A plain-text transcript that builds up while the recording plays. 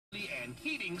and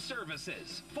heating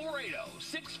services.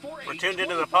 480-648. We're tuned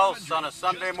into the Pulse on a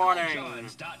Sunday morning.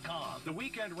 The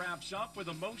weekend wraps up with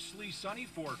a mostly sunny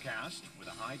forecast with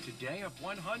a high today of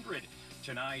 100.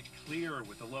 Tonight, clear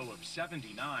with a low of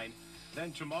 79.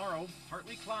 Then tomorrow,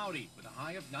 partly cloudy with a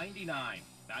high of 99.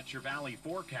 That's your Valley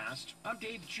forecast. I'm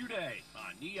Dave Chude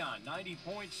on Neon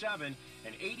 90.7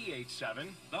 and 88.7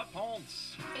 The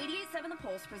Pulse. 88.7 The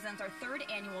Pulse presents our third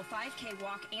annual 5K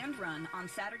walk and run on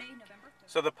Saturday, November 3rd.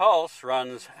 So the Pulse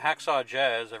runs Hacksaw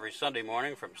Jazz every Sunday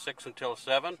morning from 6 until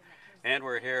 7. And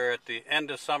we're here at the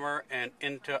end of summer and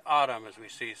into autumn as we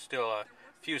see still a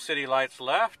few city lights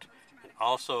left and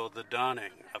also the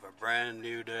dawning of a brand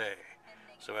new day.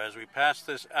 So as we pass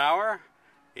this hour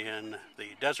in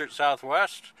the desert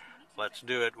Southwest, let's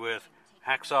do it with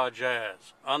Hacksaw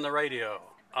Jazz on the radio,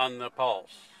 on the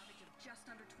Pulse. Just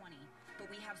under 20, but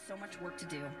we have so much work to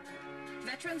do.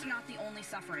 Veterans are not the only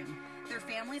suffering. Their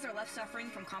families are left suffering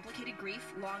from complicated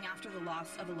grief long after the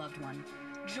loss of a loved one.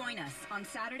 Join us on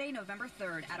Saturday, November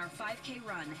 3rd at our 5K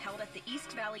run held at the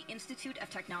East Valley Institute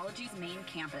of Technology's main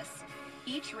campus.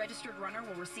 Each registered runner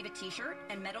will receive a t-shirt,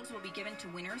 and medals will be given to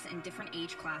winners in different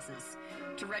age classes.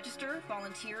 To register,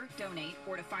 volunteer, donate,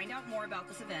 or to find out more about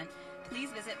this event,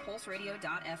 please visit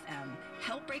pulseradio.fm.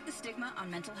 Help break the stigma on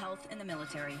mental health in the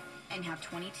military and have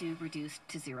 22 reduced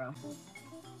to 0.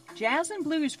 Jazz and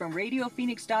blues from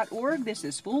RadioPhoenix.org. This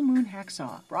is Full Moon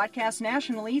Hacksaw, broadcast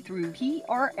nationally through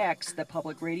PRX, the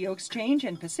Public Radio Exchange,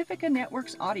 and Pacifica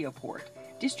Network's audio port.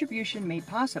 Distribution made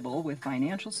possible with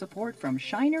financial support from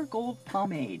Shiner Gold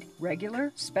Pomade,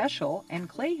 regular, special, and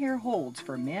clay hair holds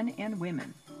for men and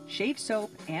women, shave soap,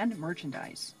 and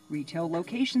merchandise. Retail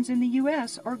locations in the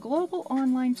U.S. or global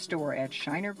online store at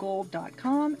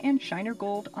shinergold.com and Shiner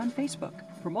Gold on Facebook.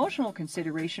 Promotional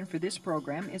consideration for this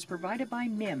program is provided by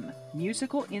MIM,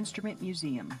 Musical Instrument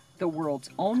Museum, the world's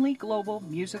only global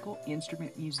musical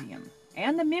instrument museum,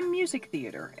 and the MIM Music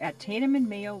Theater at Tatum and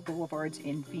Mayo Boulevards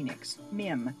in Phoenix,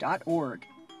 mim.org.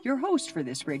 Your host for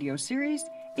this radio series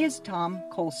is Tom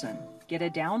Colson. Get a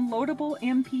downloadable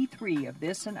MP3 of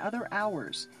this and other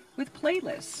hours with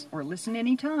playlists or listen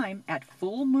anytime at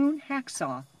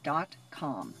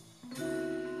fullmoonhacksaw.com.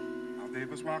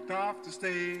 Davis walked off the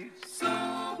stage. So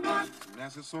what? And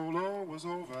as his solo was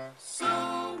over. So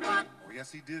what? Oh,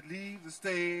 yes, he did leave the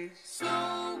stage. So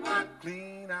what?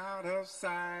 Clean out of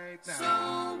sight now.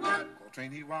 So what?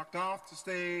 Coltrane, he walked off the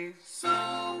stage. So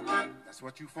what? That's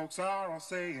what you folks are all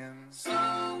saying. So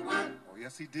what? Oh,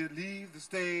 yes, he did leave the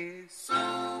stage. So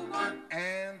what?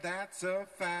 And that's a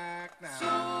fact now.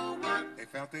 So what? They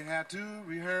felt they had to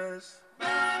rehearse.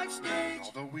 Backstage.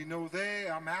 Although we know they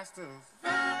are masters.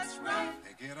 That's right.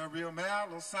 They get a real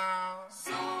mellow sound.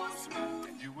 So smooth.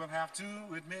 And you will have to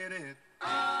admit it.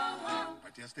 Uh-huh.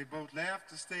 But yes, they both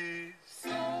left the stage. So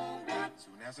what?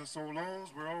 Soon as the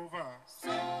solos were over. So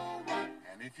what?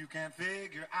 And if you can't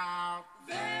figure out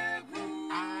their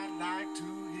groove, I'd like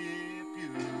to hip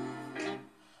you.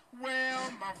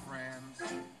 Well, my friends,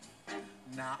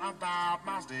 now about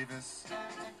Miles Davis,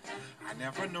 I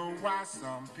never know why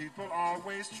some people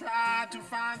always try to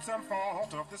find some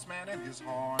fault of this man and his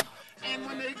horn. And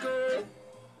when they go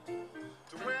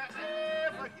to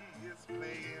wherever he is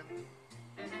playing,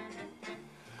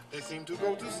 they seem to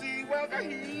go to see whether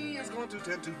he is going to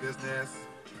tend to business.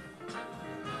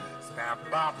 Snap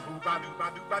bop boo ba doo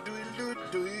ba doo ba doo doo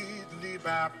doo doo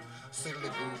bop silly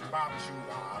boo bop shoo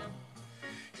bop.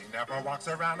 He never walks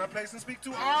around a place and speak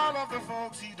to all of the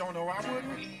folks he don't know. I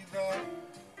wouldn't either,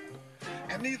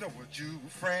 and neither would you,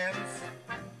 friends.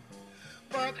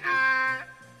 But I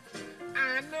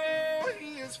know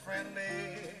he is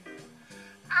friendly.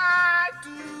 I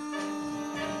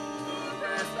do. the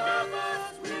rest of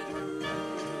us we do.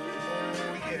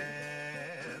 Oh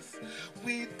yes,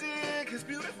 we dig his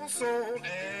beautiful soul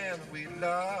and we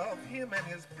love him and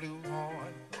his blue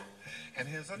horn. And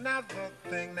here's another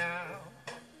thing now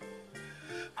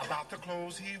about the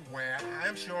clothes he wears.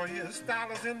 I'm sure his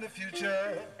style is in the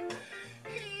future.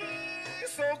 He's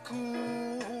so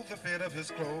cool, the fit of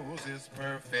his clothes is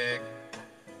perfect.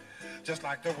 Just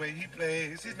like the way he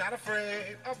plays, he's not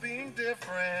afraid of being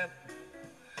different.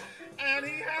 And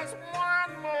he has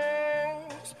one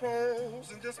most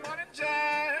pose in this modern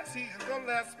jazz. He and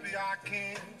Gillespie are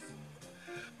kings.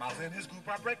 Miles and his group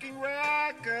are breaking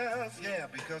records, yeah,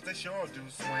 because they sure do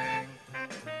swing.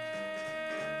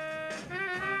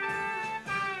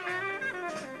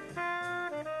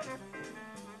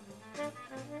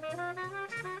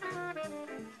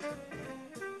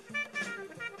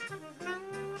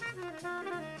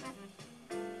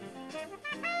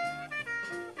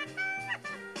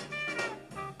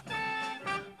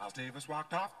 Davis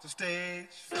walked off the stage.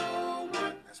 So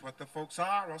what? That's what the folks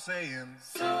are all saying.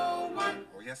 So what?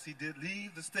 Oh yes, he did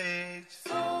leave the stage.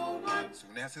 So what?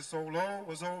 Soon as his solo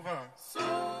was over, So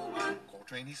what?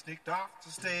 Coltrane he sneaked off the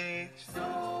stage. So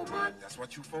what? That's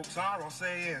what you folks are all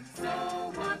saying. So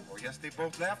what? Oh yes, they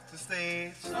both left the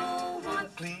stage. So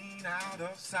what? Clean out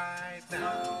of sight now.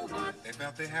 So what? They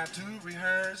felt they had to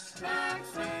rehearse.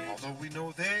 Backstage. Although we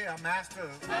know they are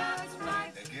masters, That's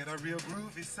right. they get a real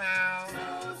groovy sound.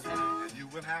 So strong. And you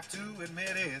will have to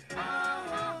admit it.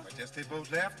 Uh-huh. But yes, they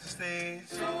both left the stage.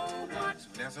 So what?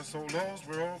 Soon as the solos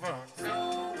were over.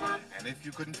 So what? And if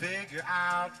you couldn't figure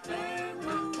out, Then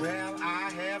who? well,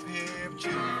 I have him too.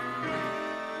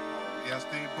 Oh, yes,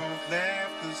 they both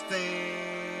left the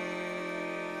stage.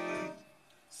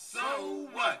 So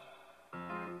what?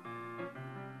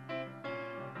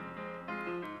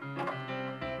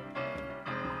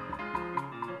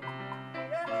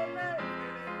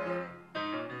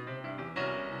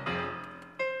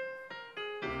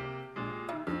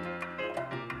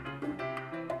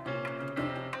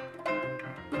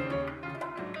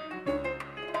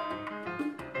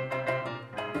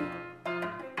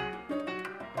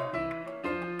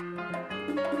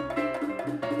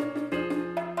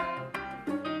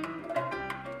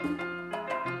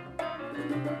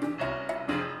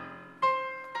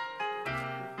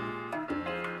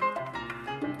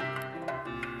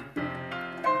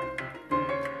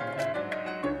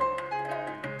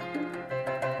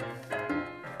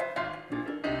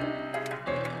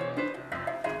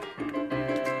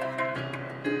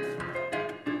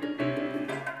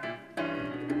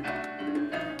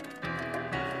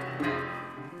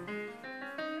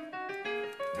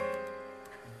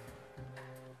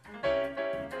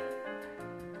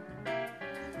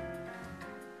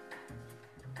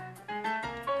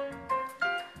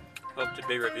 Hope to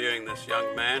be reviewing this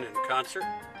young man in concert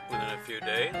within a few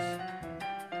days.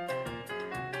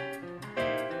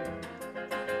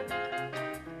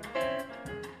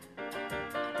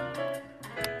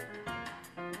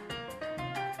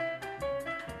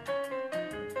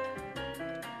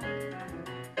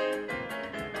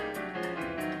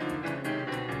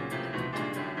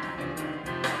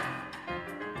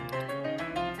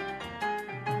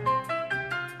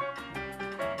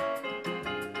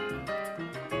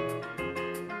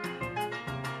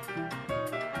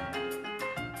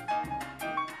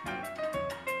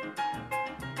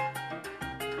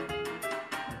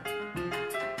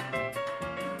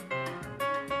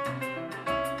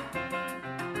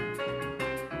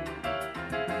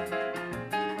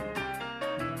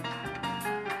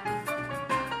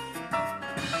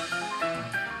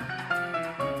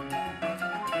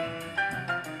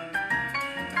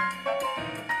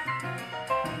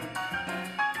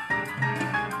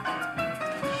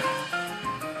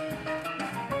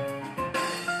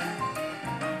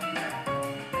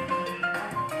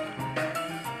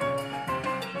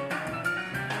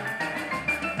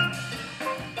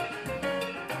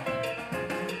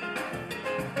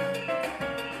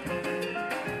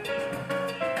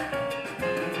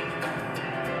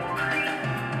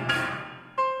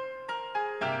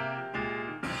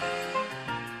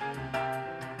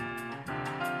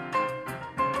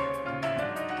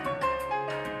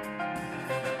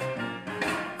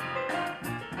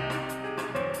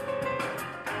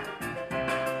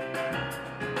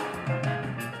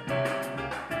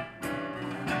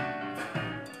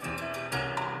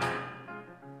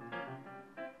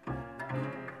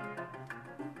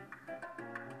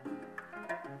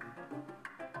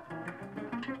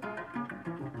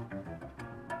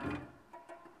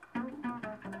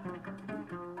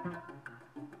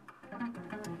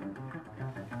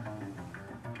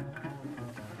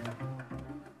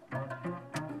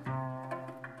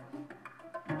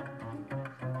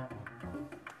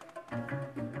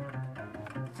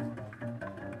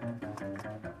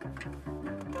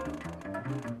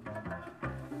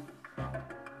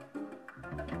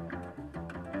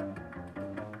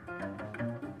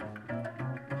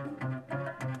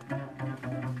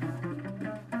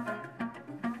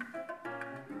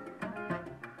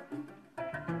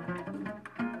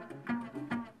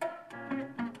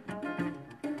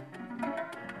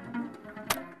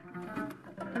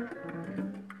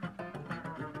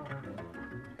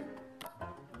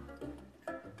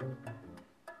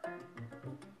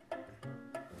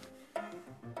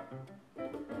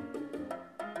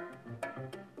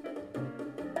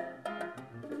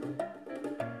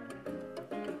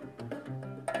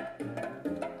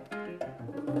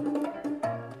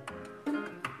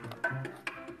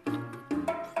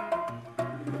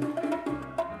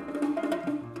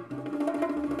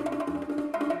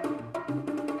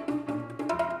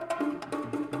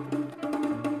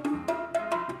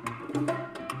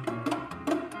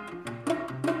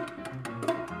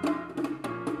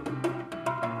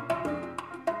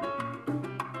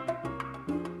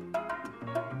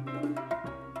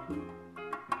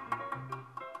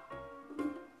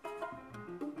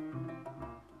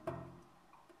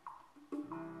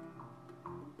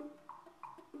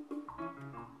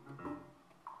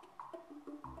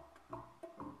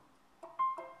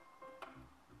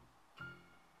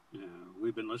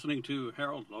 We've been listening to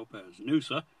Harold Lopez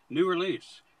Nusa, new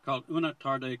release called Una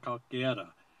Tarde Cualquiera,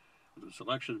 with a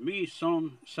selection of Mi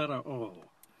Son Será O.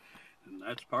 And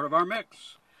that's part of our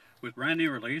mix, with brand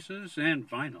new releases and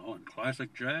vinyl and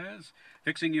classic jazz,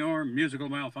 fixing your musical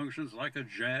malfunctions like a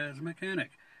jazz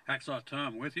mechanic. Hacksaw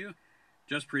Tom with you.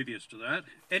 Just previous to that,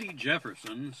 Eddie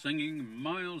Jefferson singing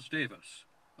Miles Davis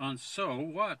on So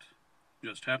What?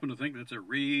 Just happen to think that's a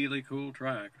really cool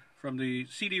track from the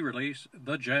CD release,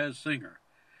 The Jazz Singer.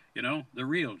 You know, the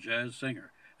real jazz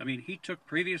singer. I mean, he took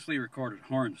previously recorded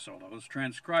horn solos,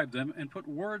 transcribed them, and put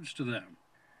words to them.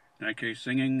 In that case,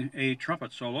 singing a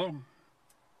trumpet solo,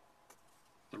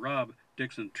 the Rob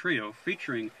Dixon Trio,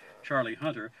 featuring Charlie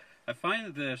Hunter. I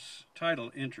find this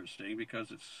title interesting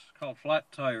because it's called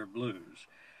Flat Tire Blues.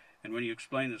 And when you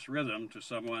explain this rhythm to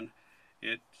someone,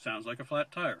 it sounds like a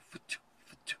flat tire.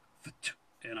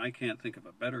 And I can't think of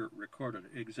a better recorded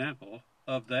example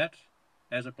of that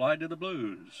as applied to the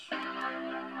blues.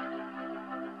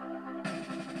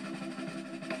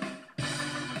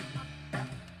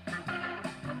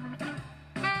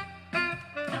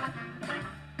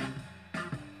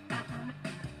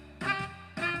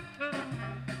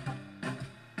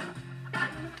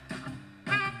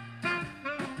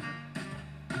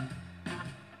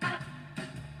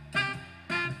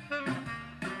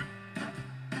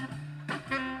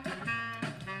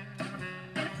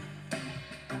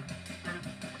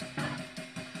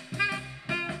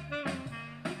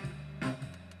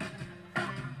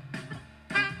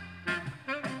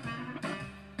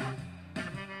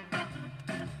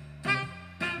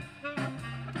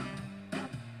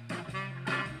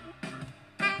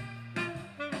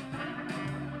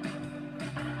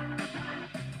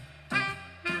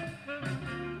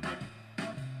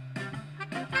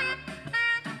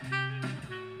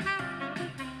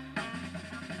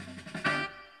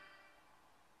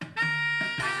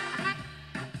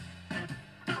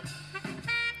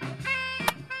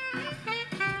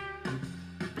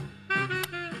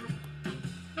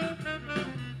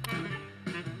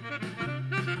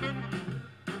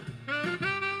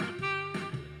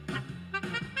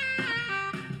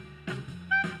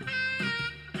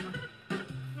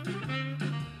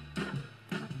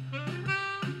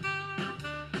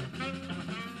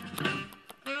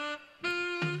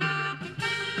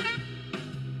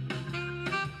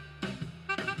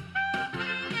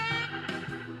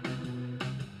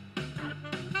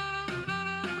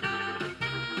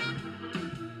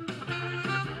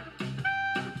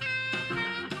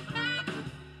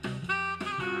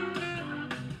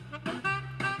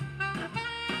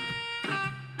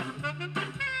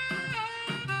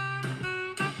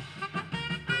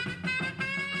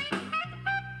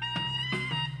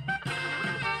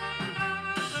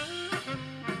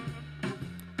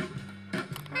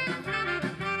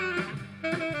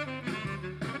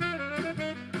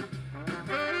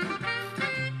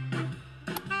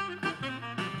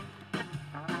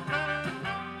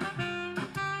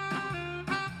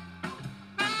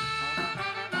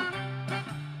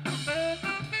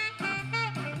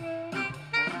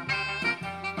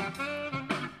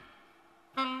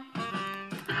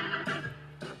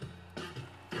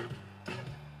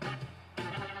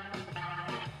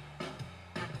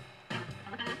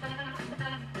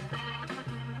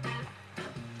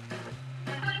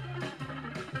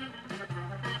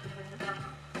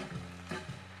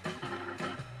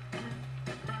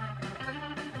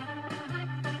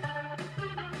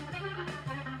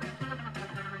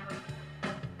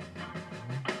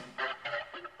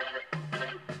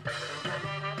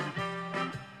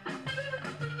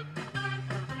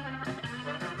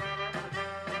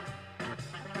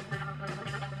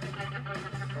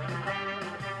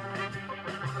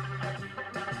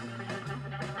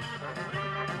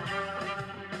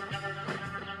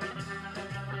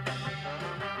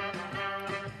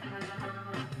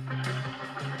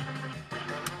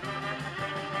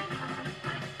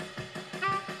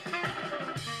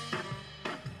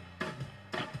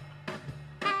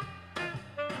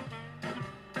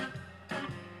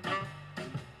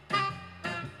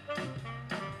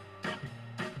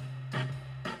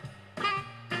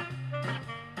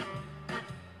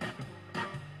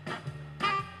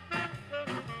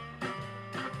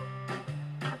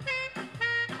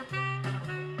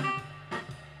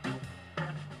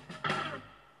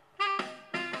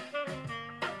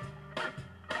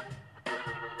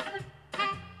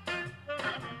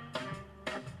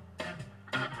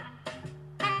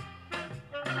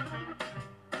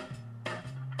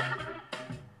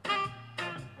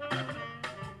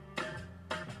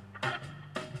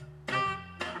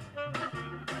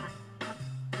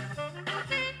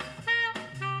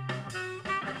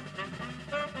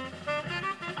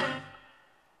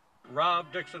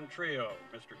 Rob Dixon Trio.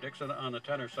 Mr. Dixon on the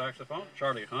tenor saxophone,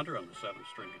 Charlie Hunter on the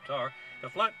 7-string guitar, the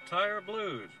Flat Tire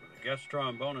Blues with a guest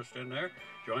trombonist in there,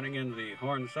 joining in the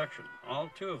horn section,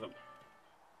 all two of them.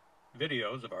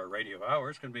 Videos of our radio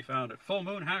hours can be found at Full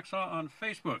Moon Hacksaw on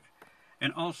Facebook,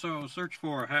 and also search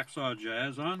for Hacksaw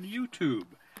Jazz on YouTube.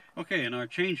 Okay, in our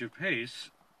change of pace,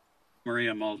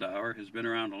 Maria Muldaur has been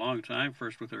around a long time,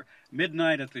 first with her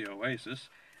Midnight at the Oasis,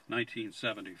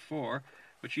 1974,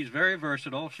 but she's very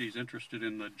versatile. She's interested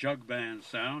in the jug band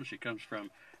sound. She comes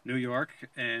from New York,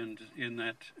 and in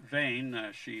that vein,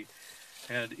 she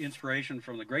had inspiration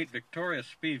from the great Victoria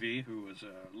Spivey, who was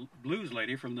a blues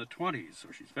lady from the 20s, so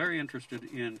she's very interested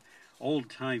in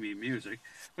old-timey music,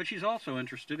 but she's also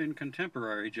interested in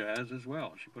contemporary jazz as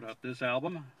well. She put out this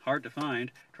album, hard to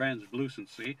find,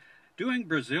 Translucency, doing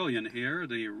Brazilian here,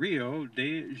 the Rio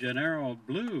de Janeiro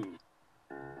Blue.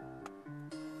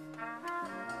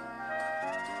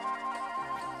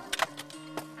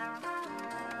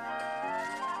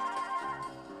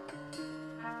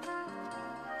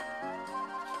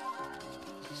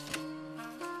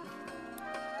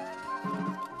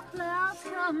 Clouds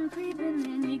come creeping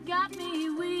in, you got me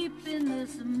weeping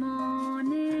this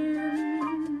morning.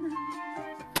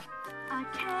 I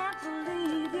can't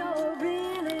believe you're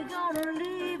really gonna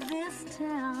leave this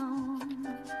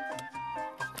town.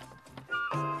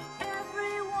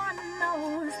 Everyone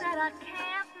knows that I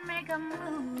can't make a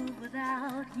move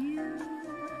without you.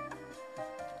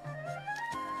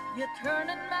 You're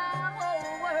turning my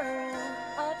whole world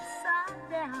upside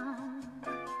down.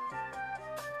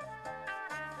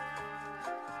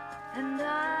 And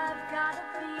I've got a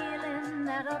feeling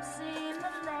that I've seen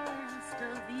the last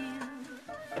of you.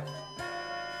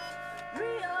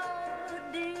 Rio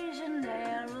de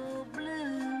Janeiro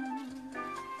blue.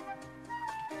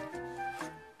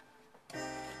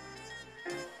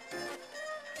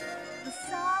 The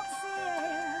salty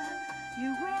air,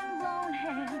 your windblown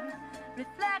hair,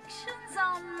 reflections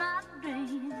on my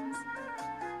dreams.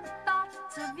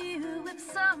 Thoughts of you with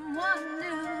someone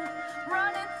new,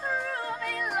 running through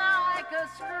me like a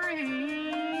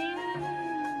scream.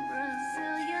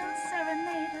 Brazilian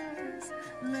serenaders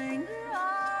linger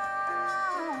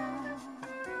on.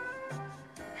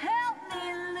 Help me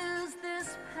lose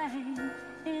this pain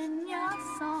in your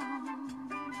song.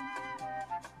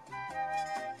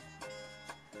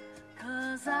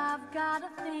 'Cause I've got a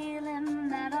feeling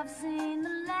that I've seen the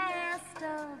last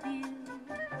of you.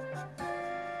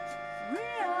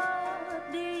 Rio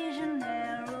de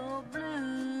Janeiro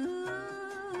blue.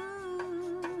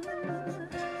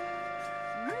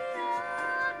 Rio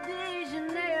de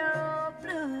Janeiro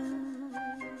blue.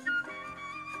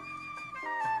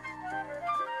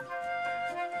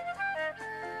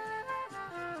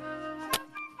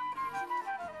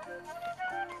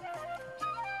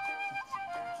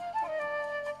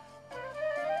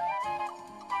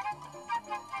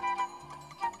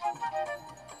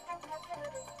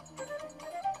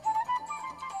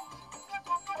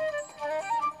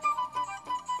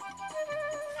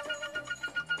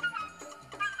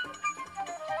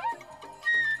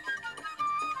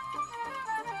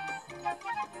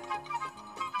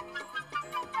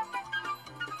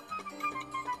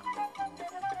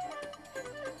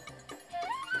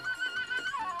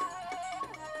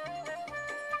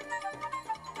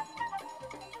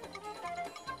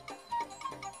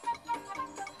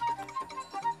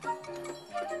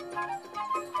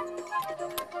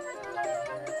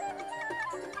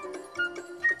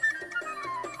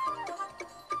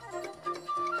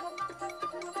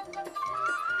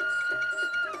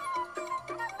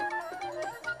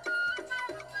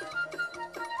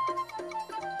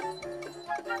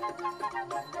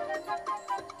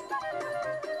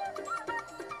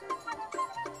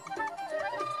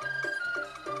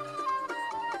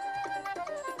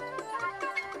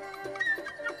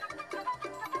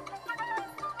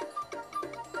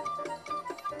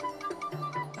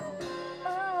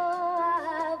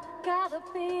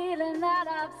 Feeling that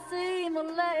I've seen the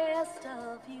last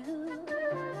of you.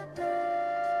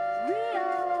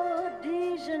 Rio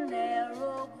de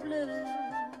Janeiro blue.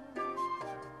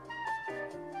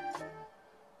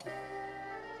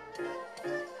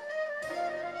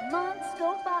 Months go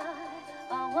by,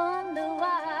 I wonder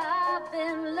why I've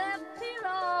been left here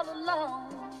all alone.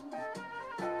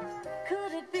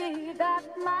 Could it be that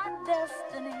my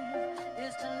destiny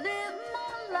is to live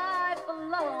my life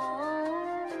alone?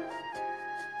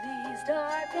 These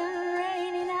dark and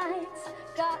rainy nights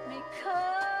got me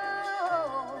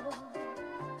cold.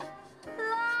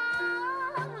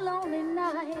 Long, lonely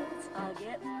nights are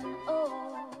getting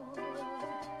old.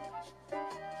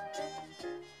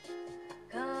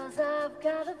 'Cause I've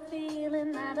got a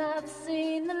feeling that that I've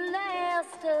seen the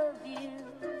last of you.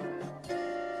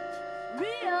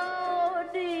 Rio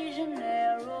de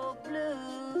Janeiro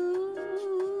blue.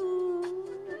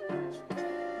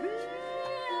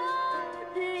 Rio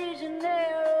de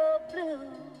Janeiro blue.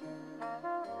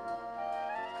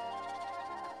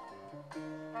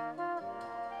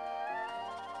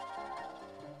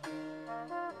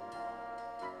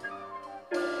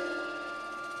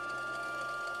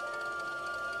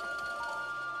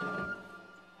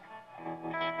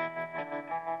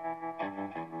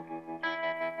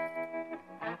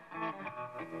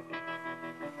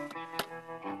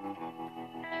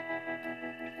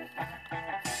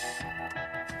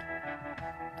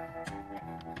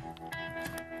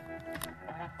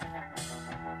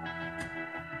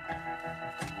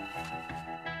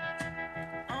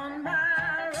 On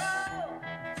my road,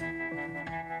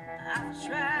 I've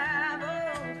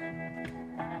traveled,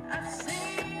 I've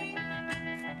seen,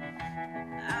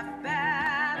 I've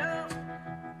battled,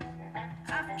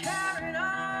 I've carried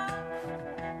on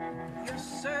your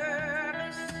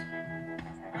service,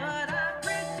 but I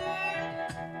pretend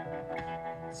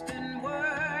it's been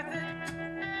worth it.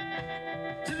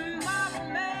 Tomorrow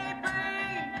may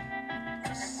bring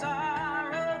a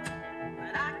sorrow,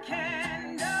 but I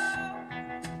can know,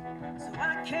 so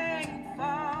I can't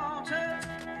falter.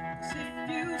 'Cause if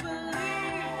you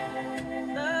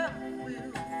believe love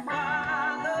will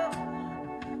follow,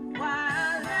 why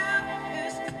I live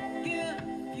is to give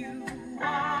you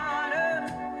water.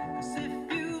 'Cause if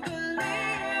you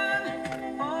believe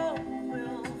hope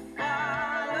will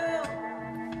follow,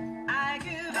 I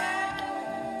give in,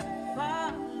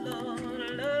 follow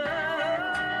love.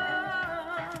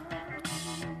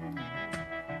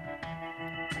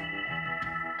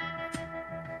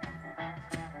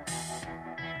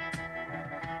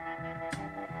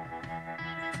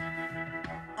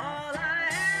 All I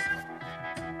am,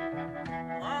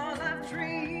 all I've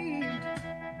dreamed,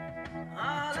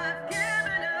 all I've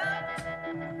given up,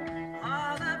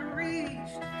 all I've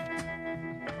reached,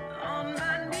 on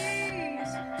my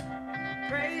knees,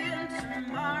 praying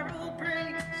tomorrow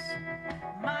brings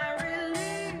my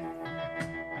relief.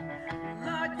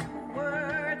 Lord, you're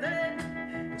worthy,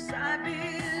 'cause I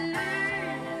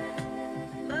believe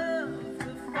love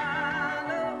will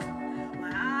follow.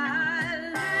 When I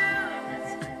live,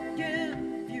 it's give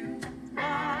you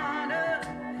honor.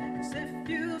 'Cause if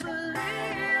you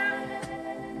believe,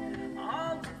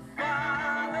 all will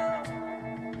follow.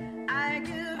 I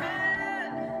give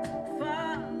in,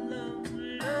 follow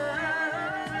love.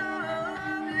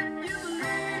 If you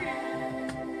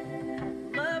believe,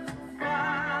 love will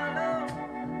follow.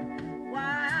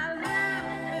 Why I live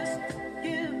is to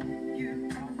give you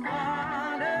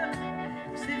honor.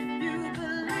 'Cause if you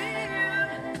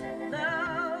believe,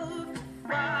 love will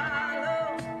follow.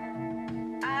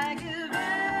 I give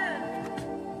in,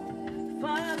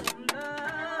 follow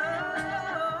love.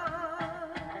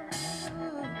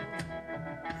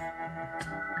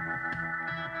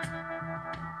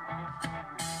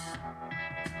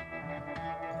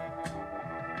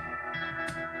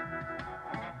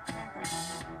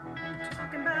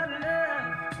 Talking about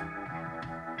love,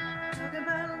 talking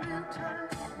about a real time,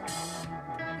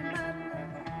 talking about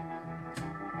love,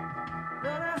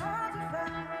 but I hard to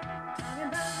find. Talking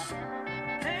about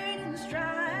pain and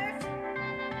strife,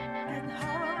 getting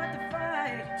hard to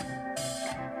fight.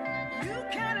 You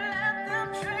can't let them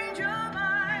change your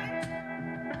mind.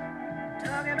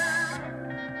 Talking about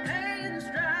pain and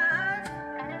strife,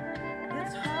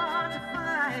 it's hard to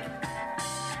fight.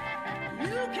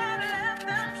 You can't let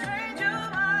them change your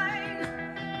mind.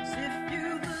 'Cause if you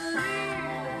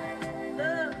believe,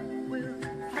 love will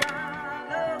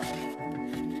follow.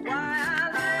 Why I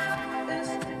live is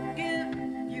to give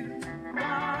you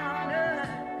honor.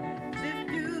 'Cause if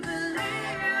you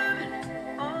believe,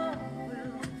 all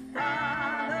will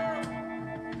follow.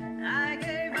 I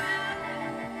gave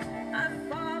in, I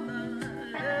follow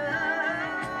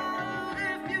love.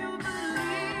 If you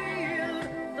believe,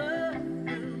 love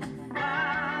will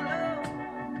follow.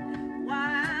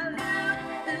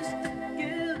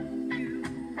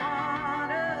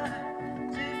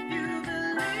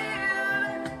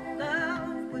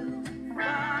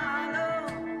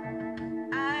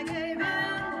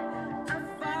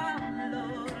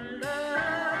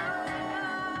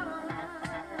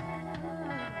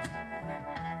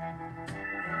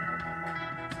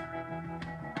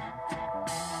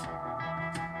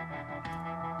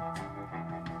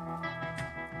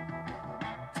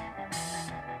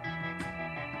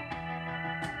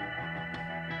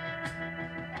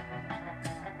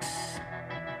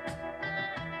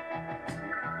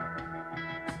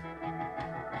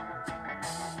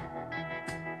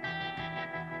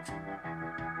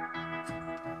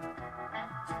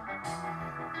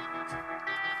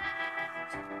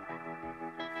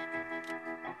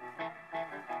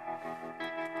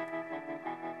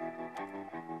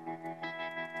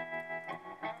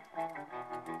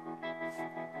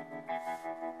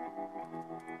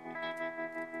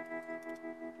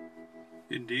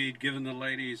 Indeed, given the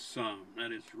ladies some.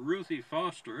 That is Ruthie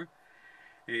Foster,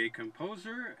 a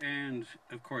composer and,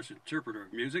 of course, interpreter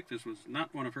of music. This was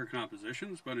not one of her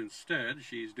compositions, but instead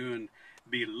she's doing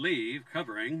Believe,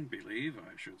 covering Believe,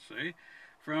 I should say,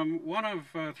 from one of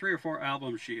 3 or 4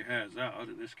 albums she has out.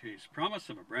 In this case, Promise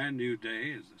of a Brand New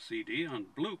Day is the CD on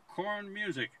Blue Corn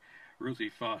Music. Ruthie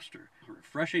Foster, a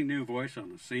refreshing new voice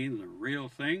on the scene, the real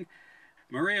thing.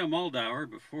 Maria Moldauer,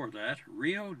 before that,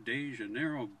 Rio de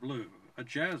Janeiro Blue, a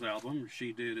jazz album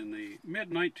she did in the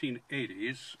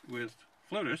mid-1980s with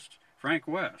flutist Frank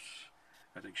West.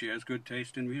 I think she has good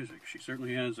taste in music. She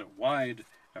certainly has a wide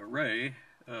array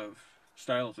of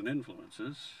styles and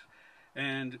influences.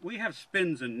 And we have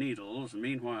Spins and Needles,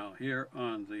 meanwhile, here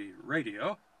on the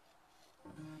radio.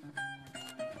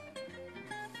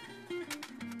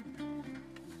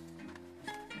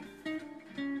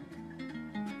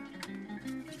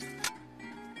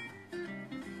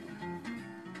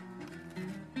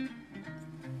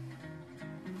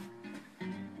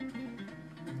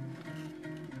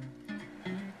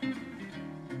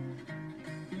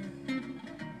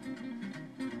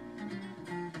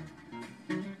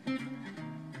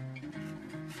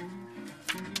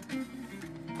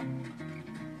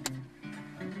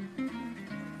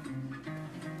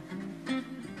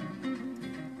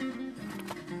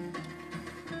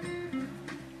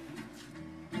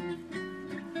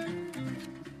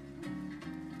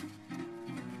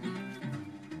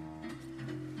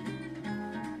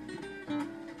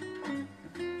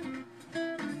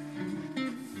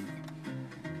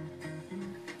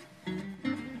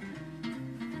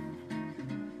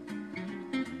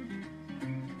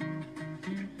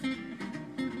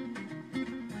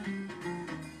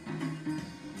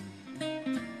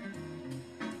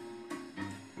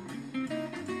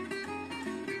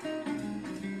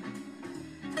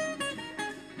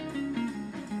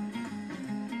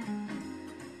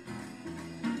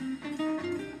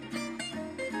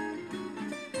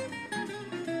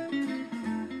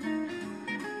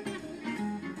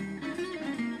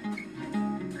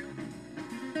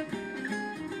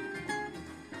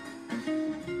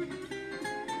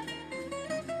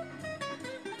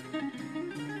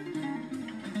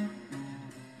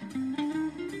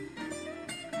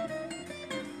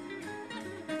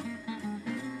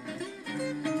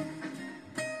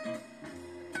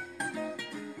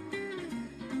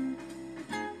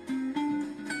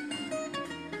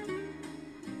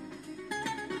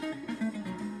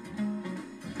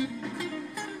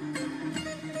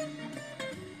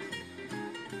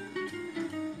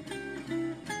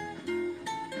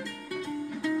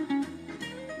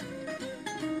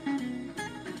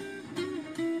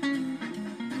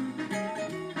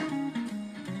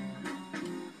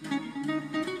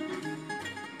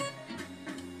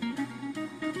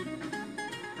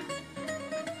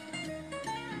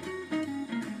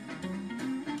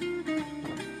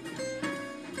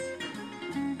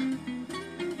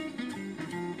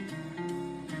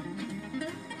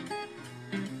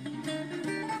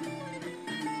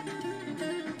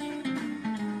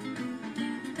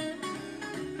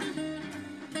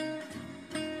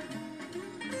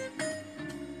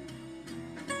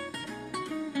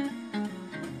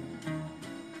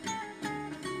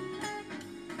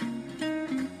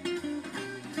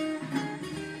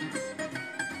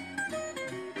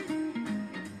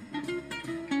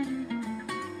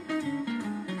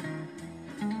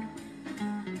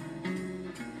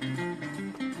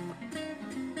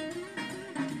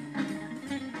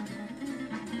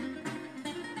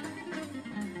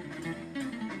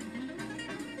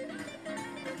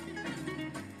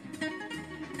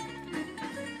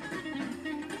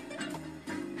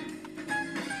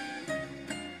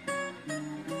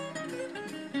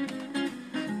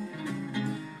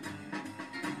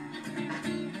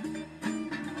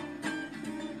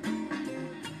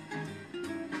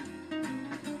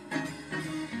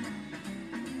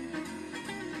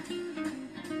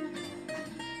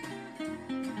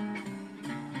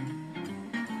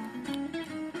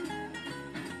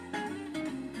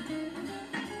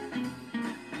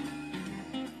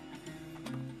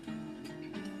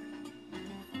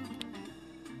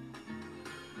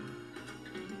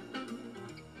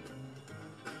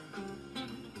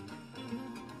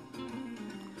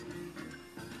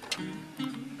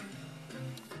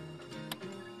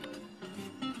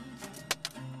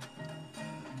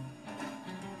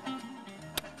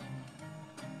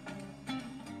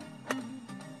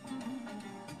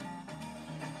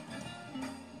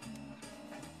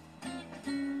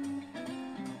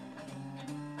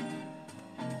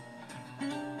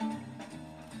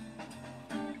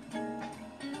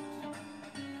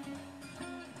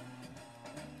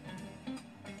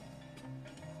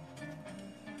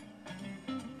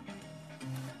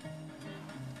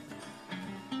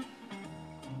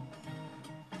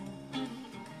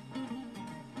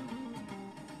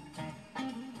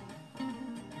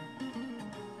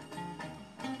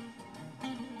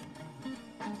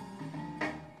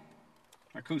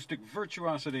 acoustic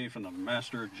virtuosity from the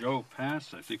master Joe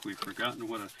Pass. I think we've forgotten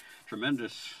what a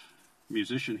tremendous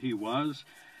musician he was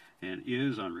and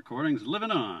is on recordings.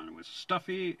 Living On with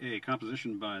Stuffy, a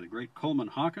composition by the great Coleman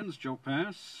Hawkins, Joe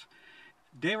Pass.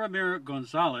 De Ramiro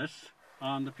Gonzalez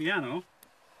on the piano,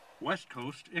 West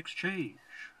Coast Exchange.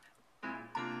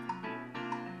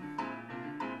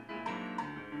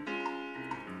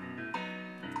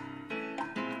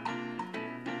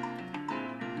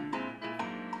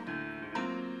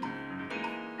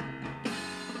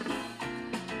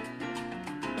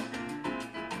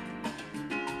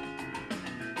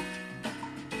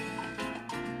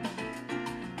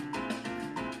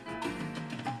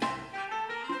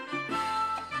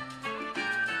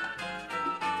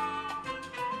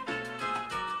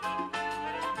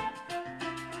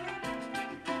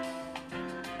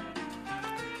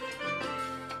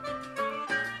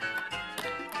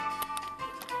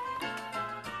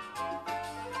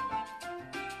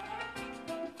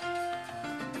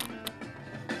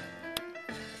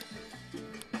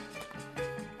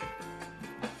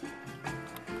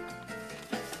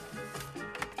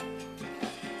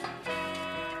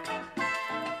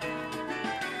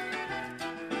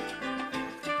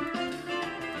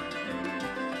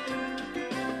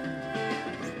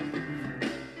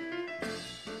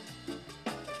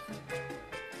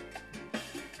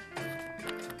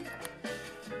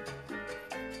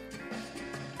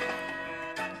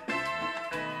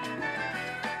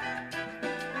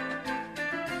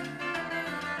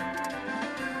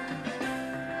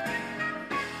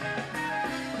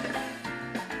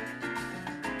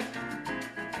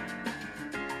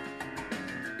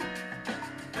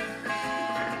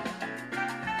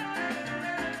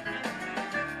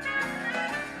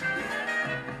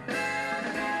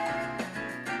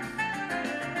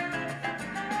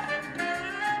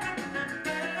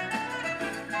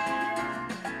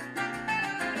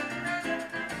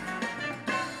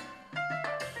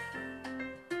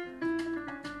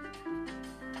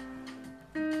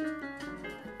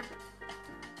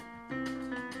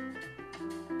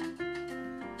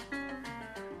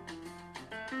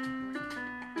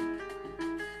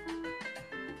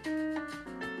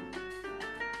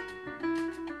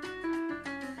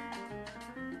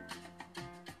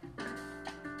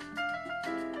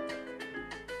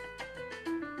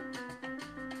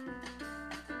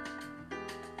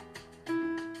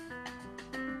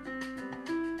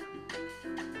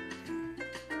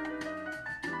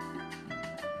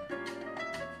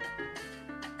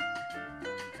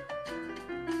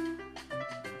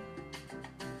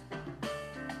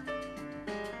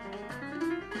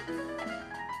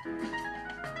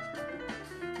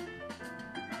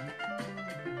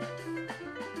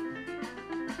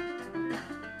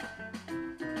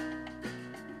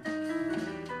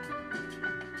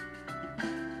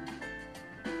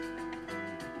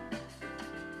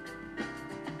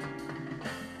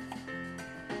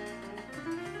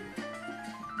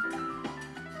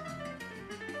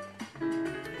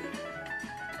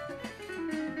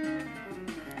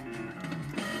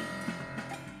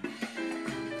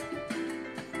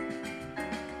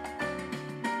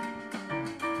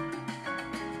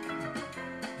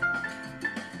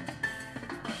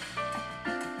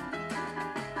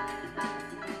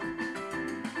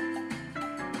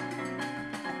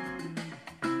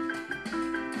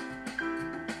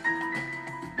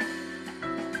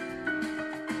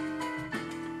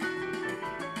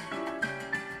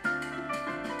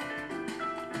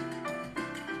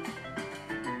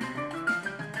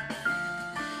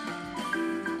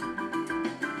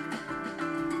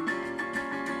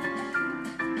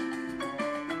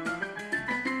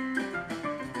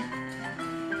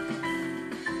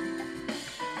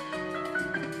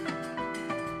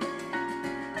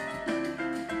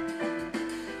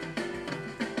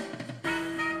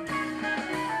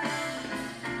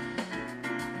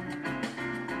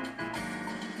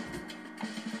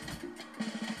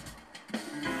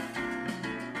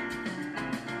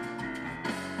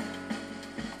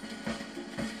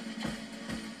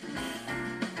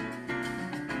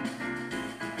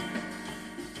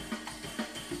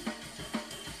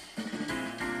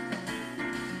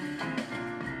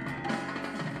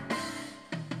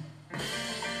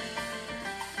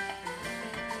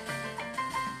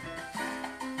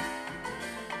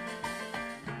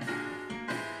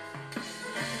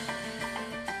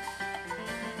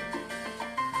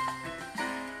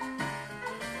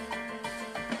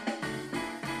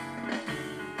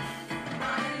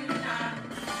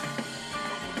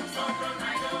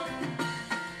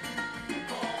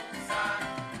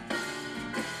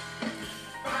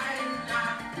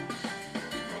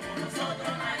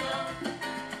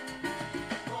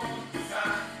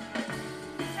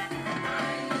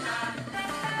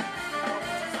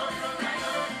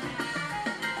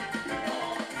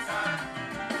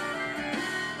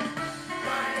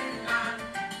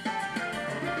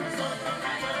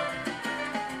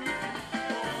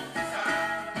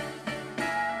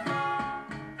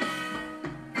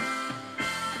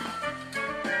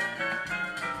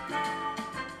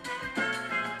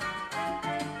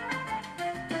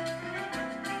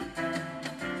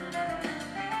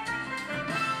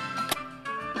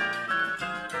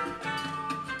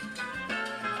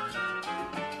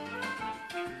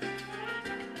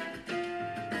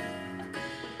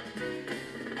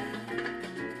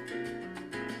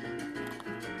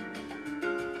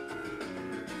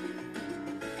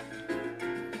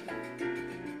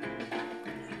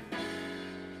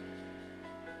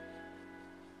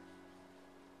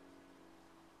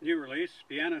 New release,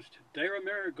 pianist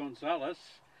Daramir Gonzalez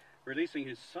releasing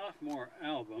his sophomore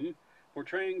album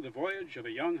portraying the voyage of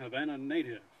a young Havana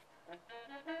native.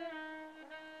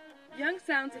 Young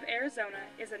Sounds of Arizona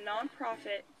is a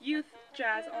non-profit youth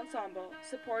jazz ensemble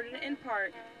supported in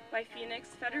part by Phoenix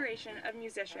Federation of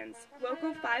Musicians,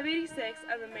 Local 586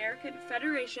 of American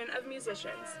Federation of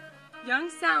Musicians.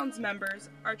 Young Sounds members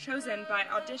are chosen by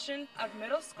audition of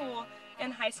middle school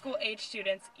and high school age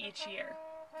students each year.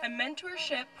 A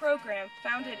mentorship program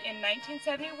founded in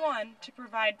 1971 to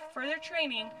provide further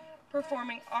training,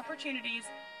 performing opportunities,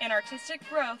 and artistic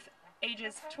growth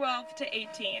ages 12 to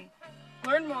 18.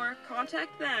 Learn more,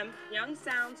 contact them,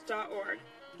 youngsounds.org.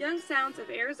 Young Sounds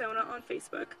of Arizona on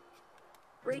Facebook.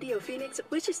 Radio Phoenix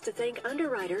wishes to thank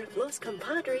underwriter Los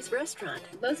Compadres Restaurant.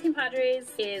 Los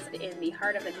Compadres is in the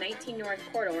heart of the 19 North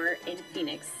Corridor in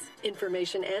Phoenix.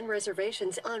 Information and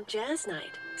reservations on Jazz Night,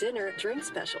 dinner, drink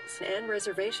specials, and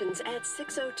reservations at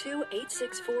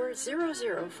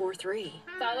 602-864-0043.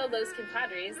 Follow Los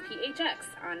Compadres PHX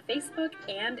on Facebook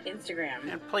and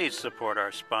Instagram. And please support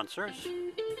our sponsors.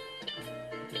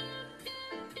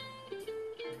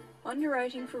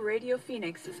 Underwriting for Radio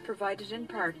Phoenix is provided in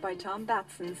part by Tom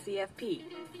Batson, CFP,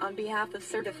 on behalf of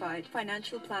certified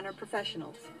financial planner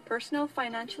professionals. Personal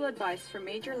financial advice for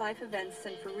major life events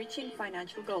and for reaching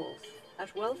financial goals.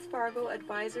 At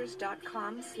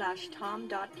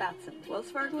wellsfargoadvisors.com/tom.batson. Wells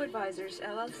Fargo Advisors,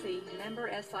 LLC, member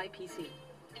SIPC.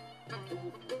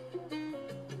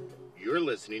 You're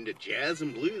listening to Jazz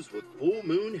and Blues with Full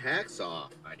Moon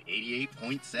Hacksaw on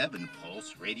 88.7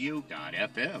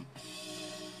 PulseRadio.fm.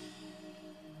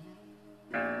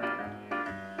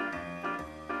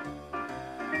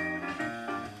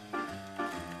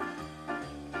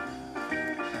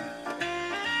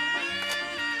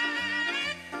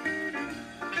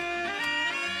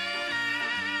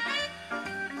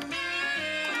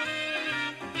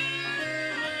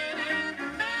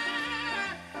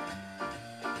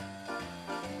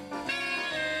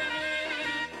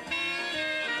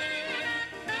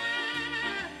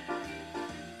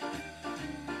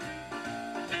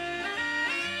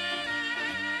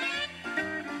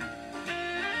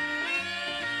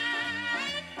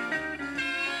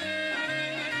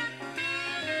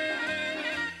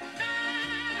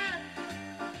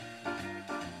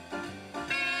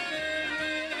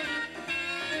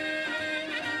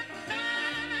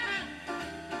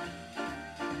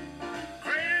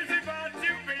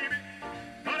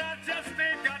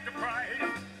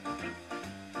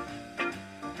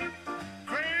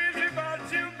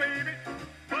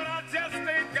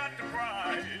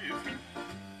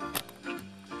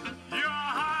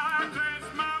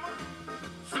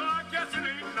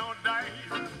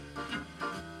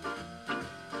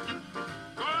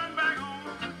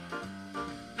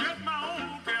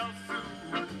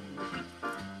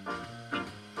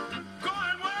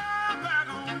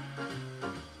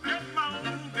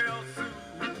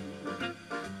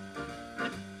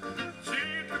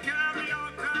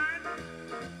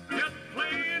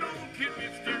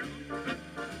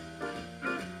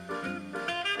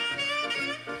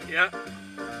 Yeah.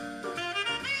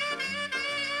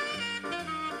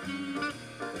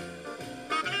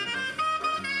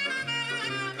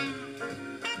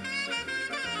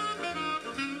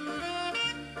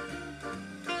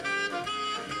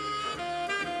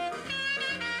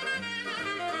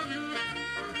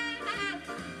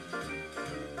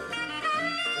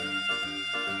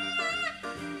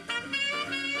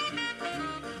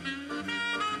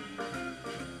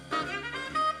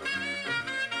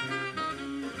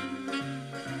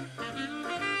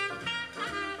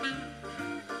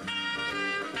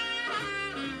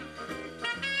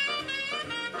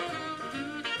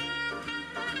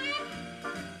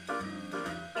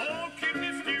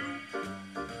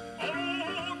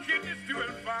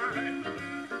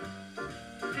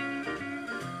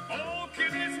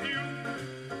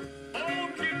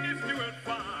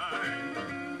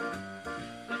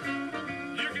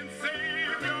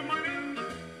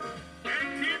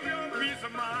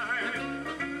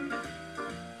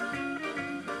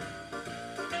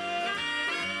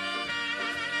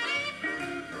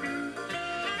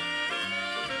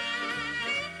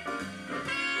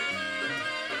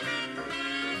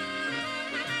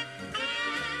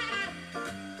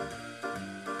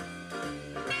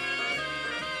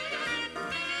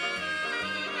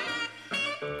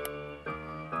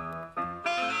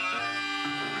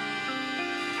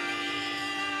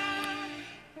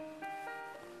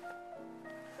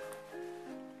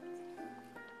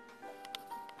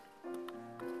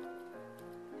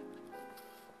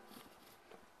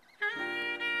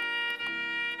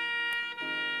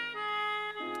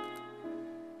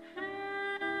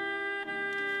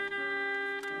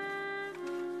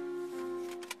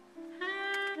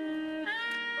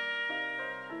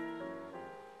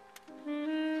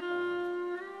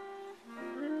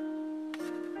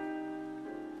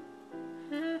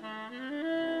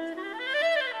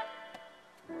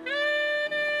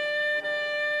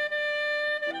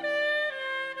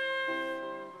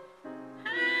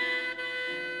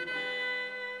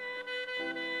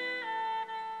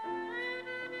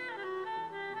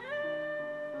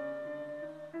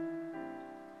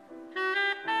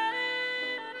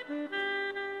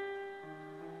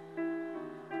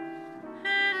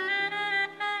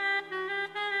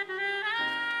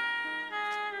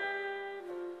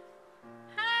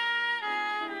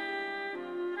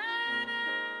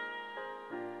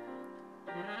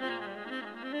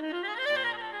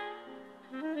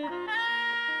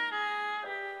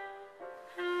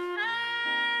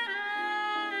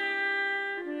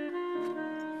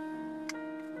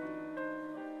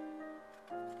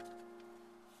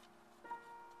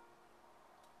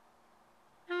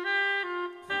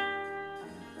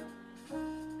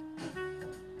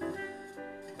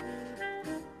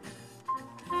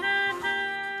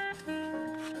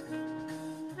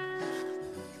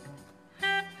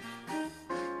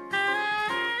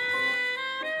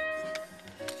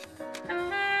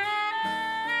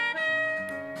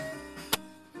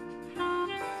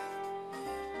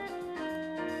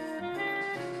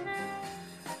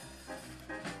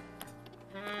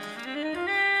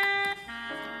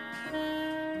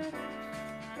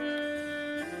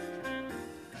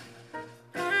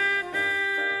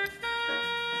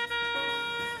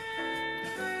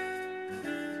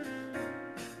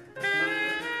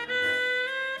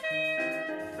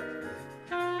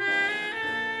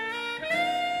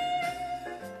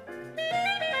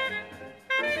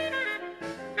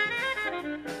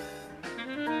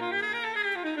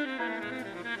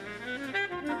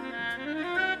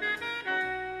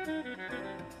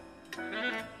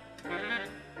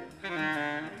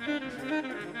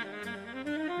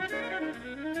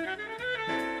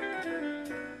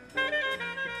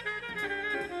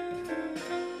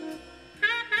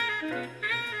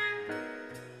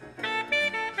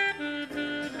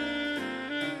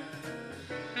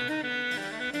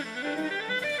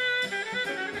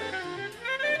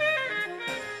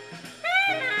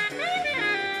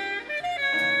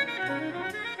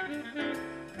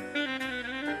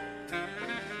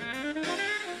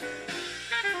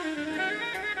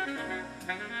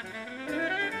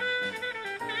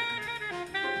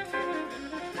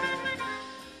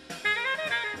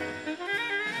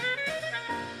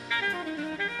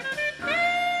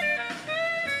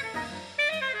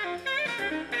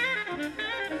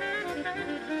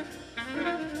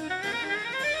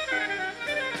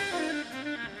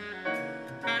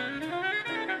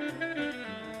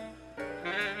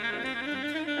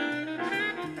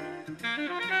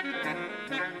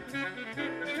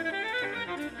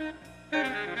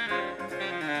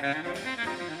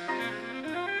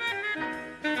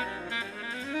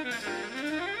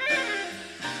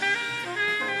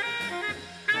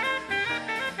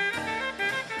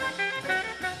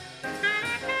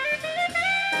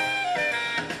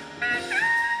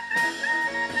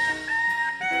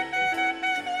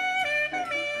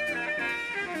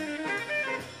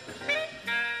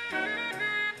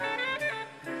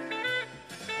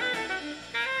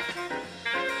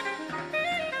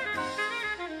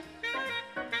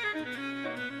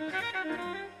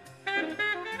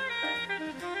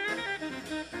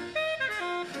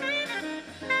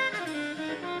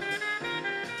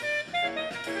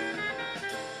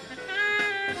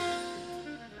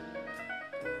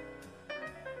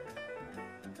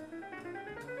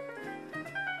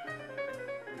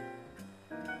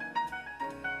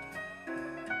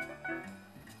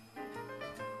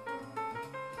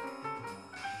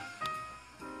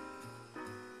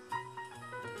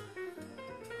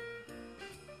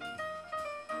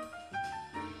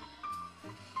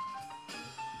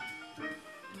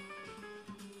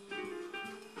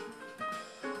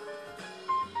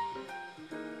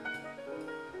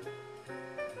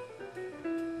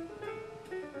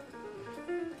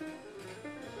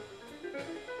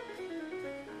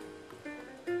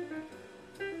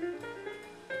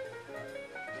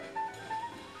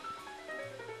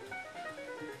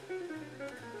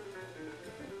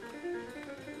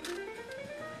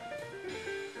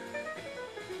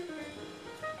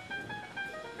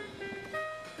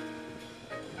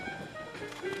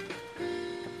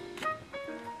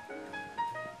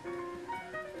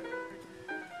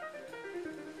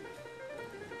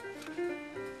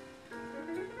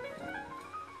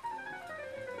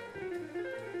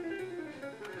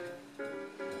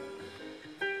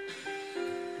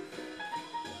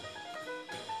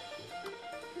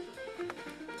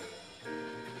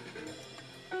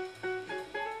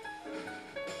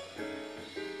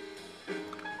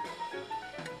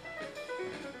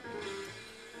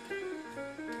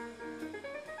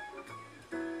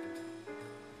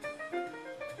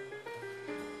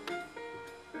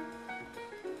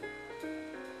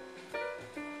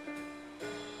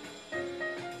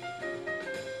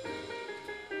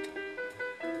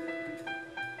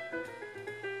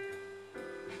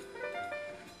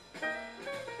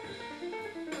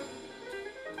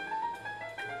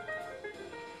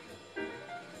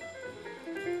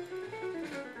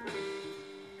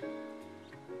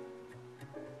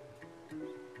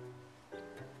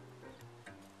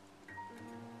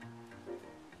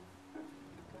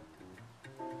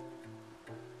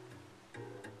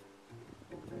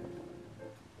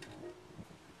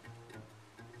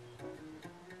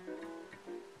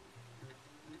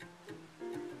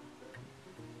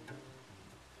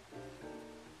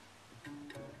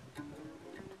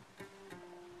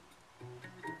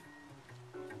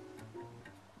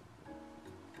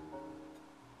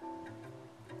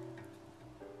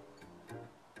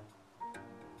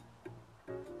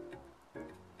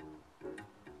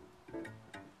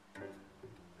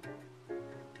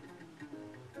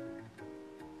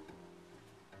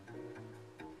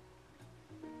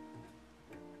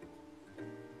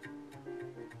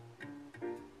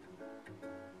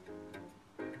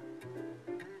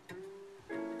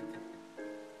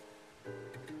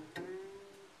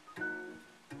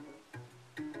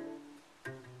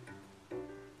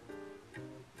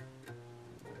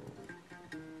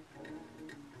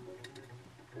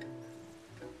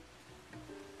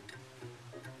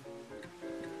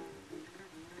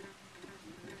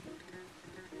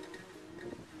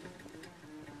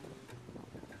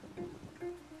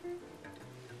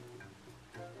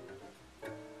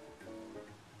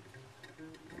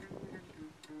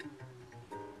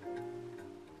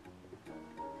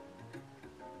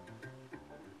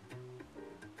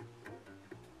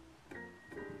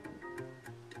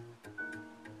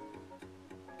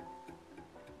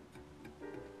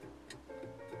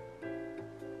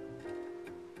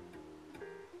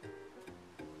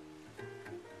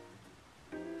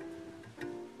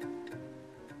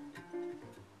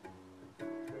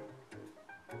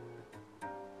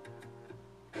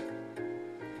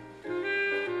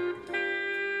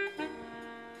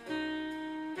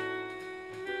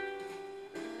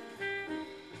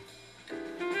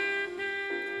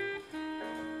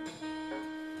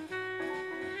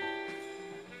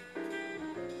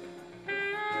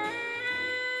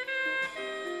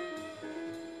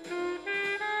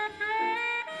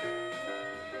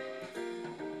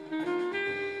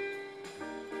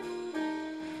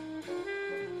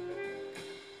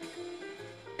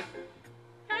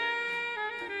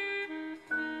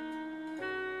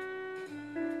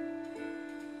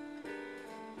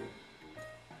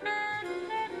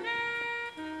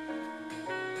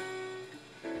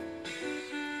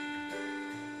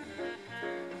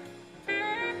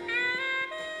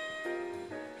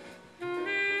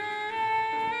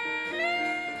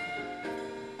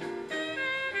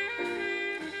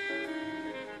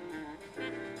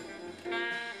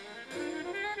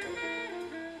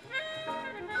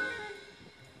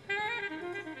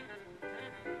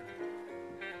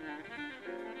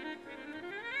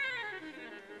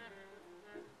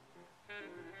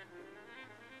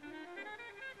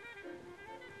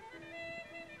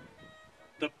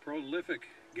 the prolific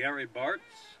Gary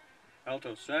Bartz,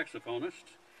 alto saxophonist,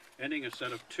 ending a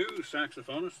set of two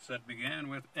saxophonists that began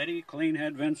with Eddie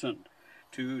Cleanhead Vinson.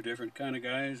 Two different kind of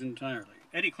guys entirely.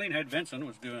 Eddie Cleanhead Vinson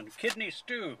was doing Kidney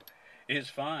Stew Is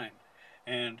Fine,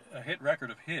 and a hit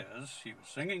record of his. He was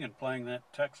singing and playing that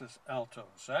Texas alto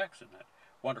sax in that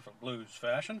wonderful blues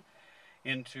fashion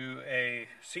into a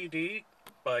CD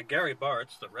by Gary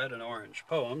Bartz, The Red and Orange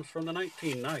Poems, from the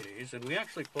 1990s, and we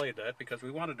actually played that because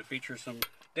we wanted to feature some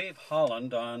Dave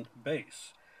Holland on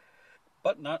bass.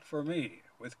 But Not For Me,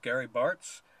 with Gary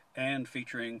Bartz and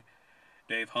featuring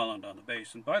Dave Holland on the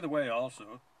bass. And by the way,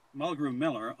 also, Mulgrew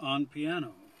Miller on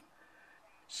piano.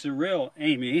 Cyril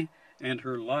Amy and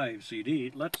her live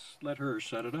CD. Let's let her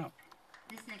set it up.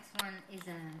 This next one is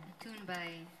a tune by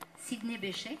Sidney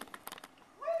Bechet.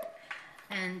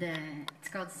 And it's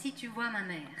called Si tu vois ma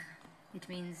mère. It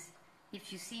means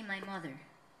if you see my mother.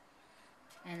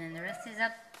 And then the rest is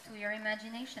up to your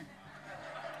imagination.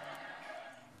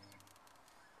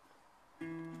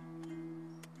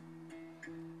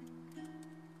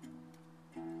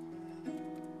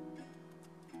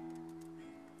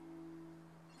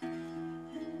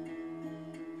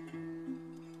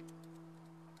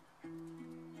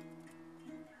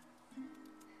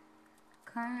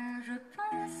 Quand je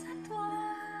pense à toi,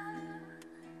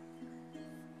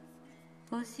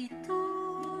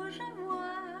 aussitôt je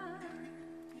vois,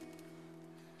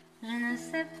 je ne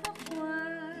sais pourquoi,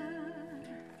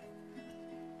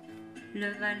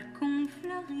 le balcon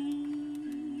fleuri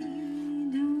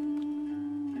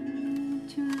d'où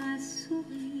tu m'as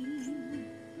souri.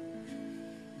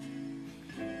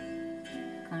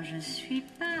 Quand je suis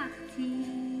partie,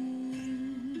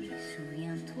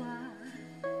 souviens-toi.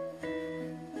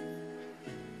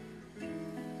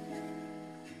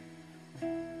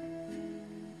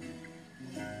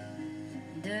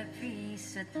 Depuis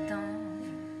ce temps,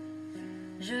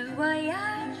 je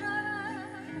voyage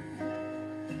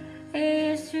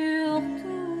et sur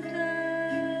toutes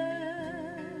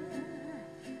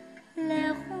les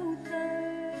routes,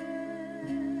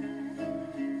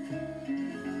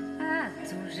 à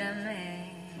tout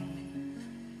jamais,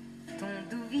 ton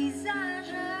doux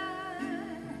visage,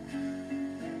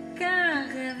 qu'un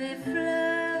rêve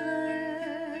effleure,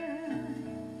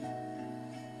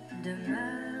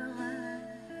 demeure.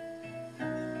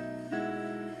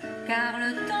 Car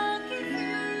le temps qui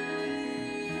fuit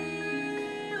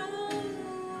au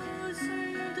son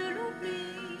de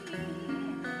l'oubli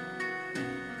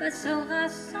passera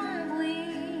sans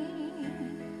bruit,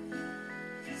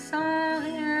 sans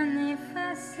rien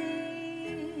effacer.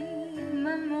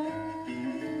 Maman,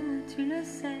 tu le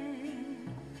sais,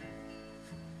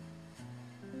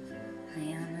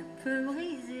 rien ne peut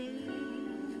briser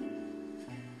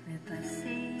le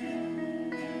passé.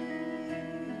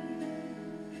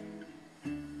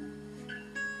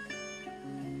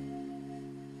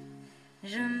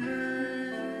 Je me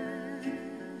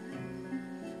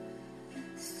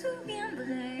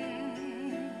souviendrai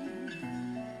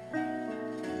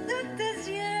de tes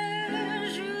yeux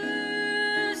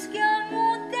jusqu'à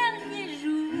mon dernier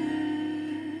jour.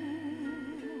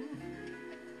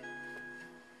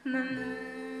 Maman,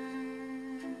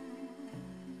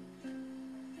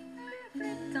 le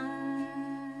plus tendre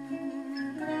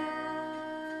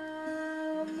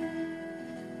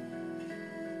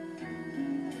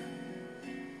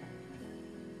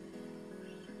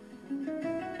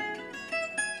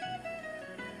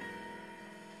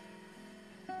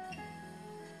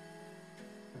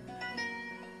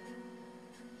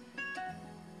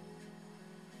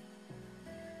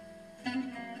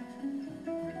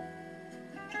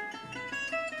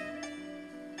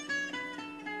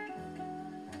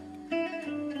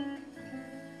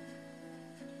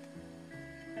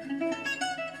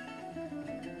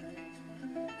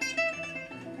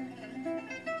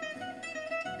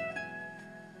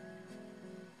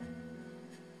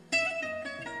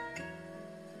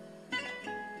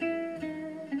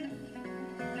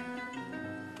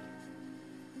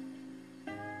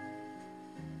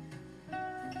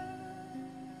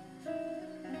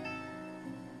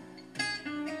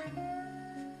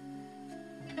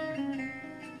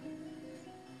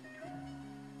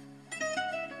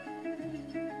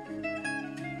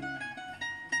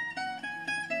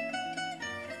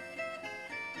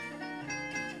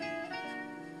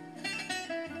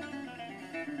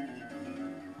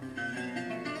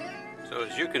So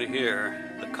as you can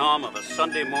hear, the calm of a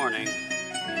Sunday morning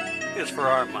is for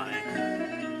our mind.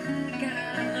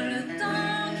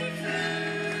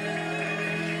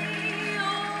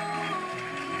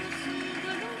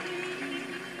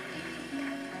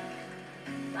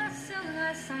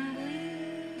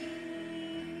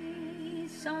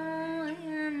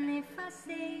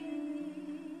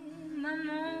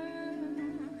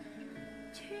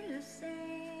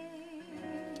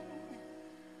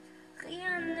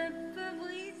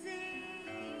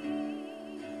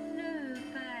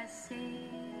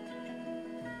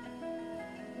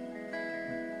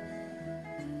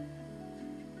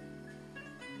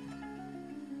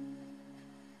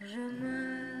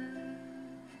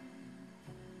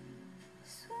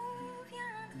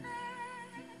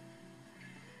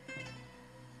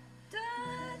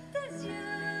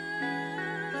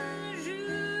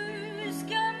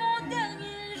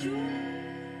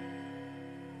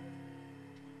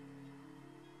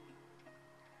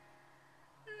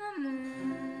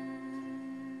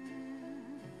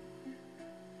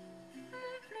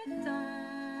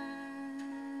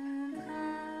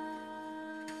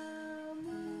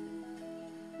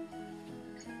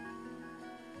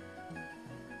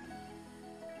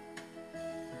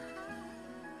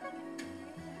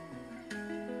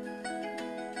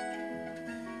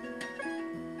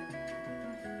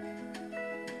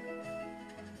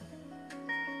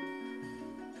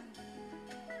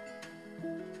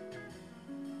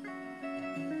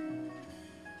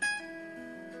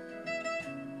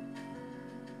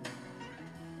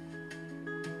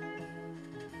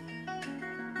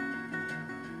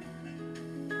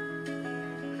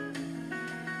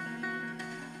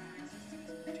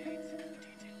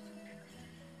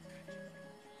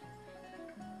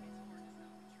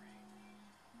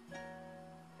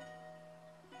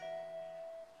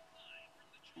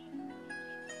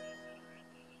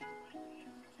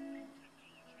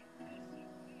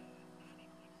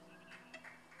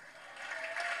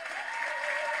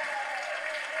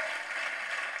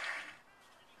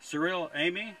 Cyril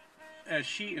Amy, as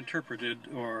she interpreted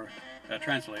or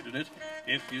translated it,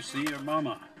 If You See Your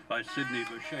Mama by Sidney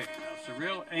Bechet. Now,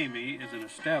 Cyril Amy is an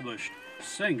established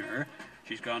singer.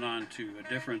 She's gone on to a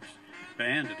different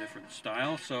band, a different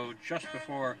style, so just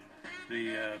before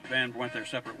the band went their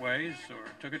separate ways or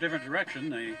took a different direction,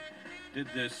 they did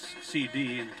this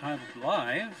CD entitled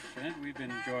Live, and we've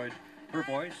enjoyed her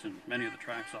voice and many of the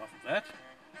tracks off of that.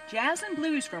 Jazz and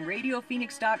Blues from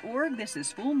RadioPhoenix.org. This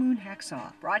is Full Moon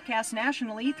Hacksaw. Broadcast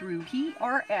nationally through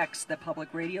PRX, the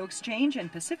Public Radio Exchange,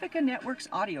 and Pacifica Network's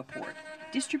audio port.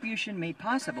 Distribution made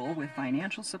possible with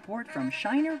financial support from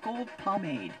Shiner Gold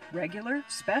Pomade, regular,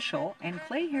 special, and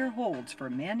clay hair holds for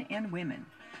men and women,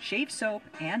 shave soap,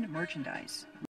 and merchandise.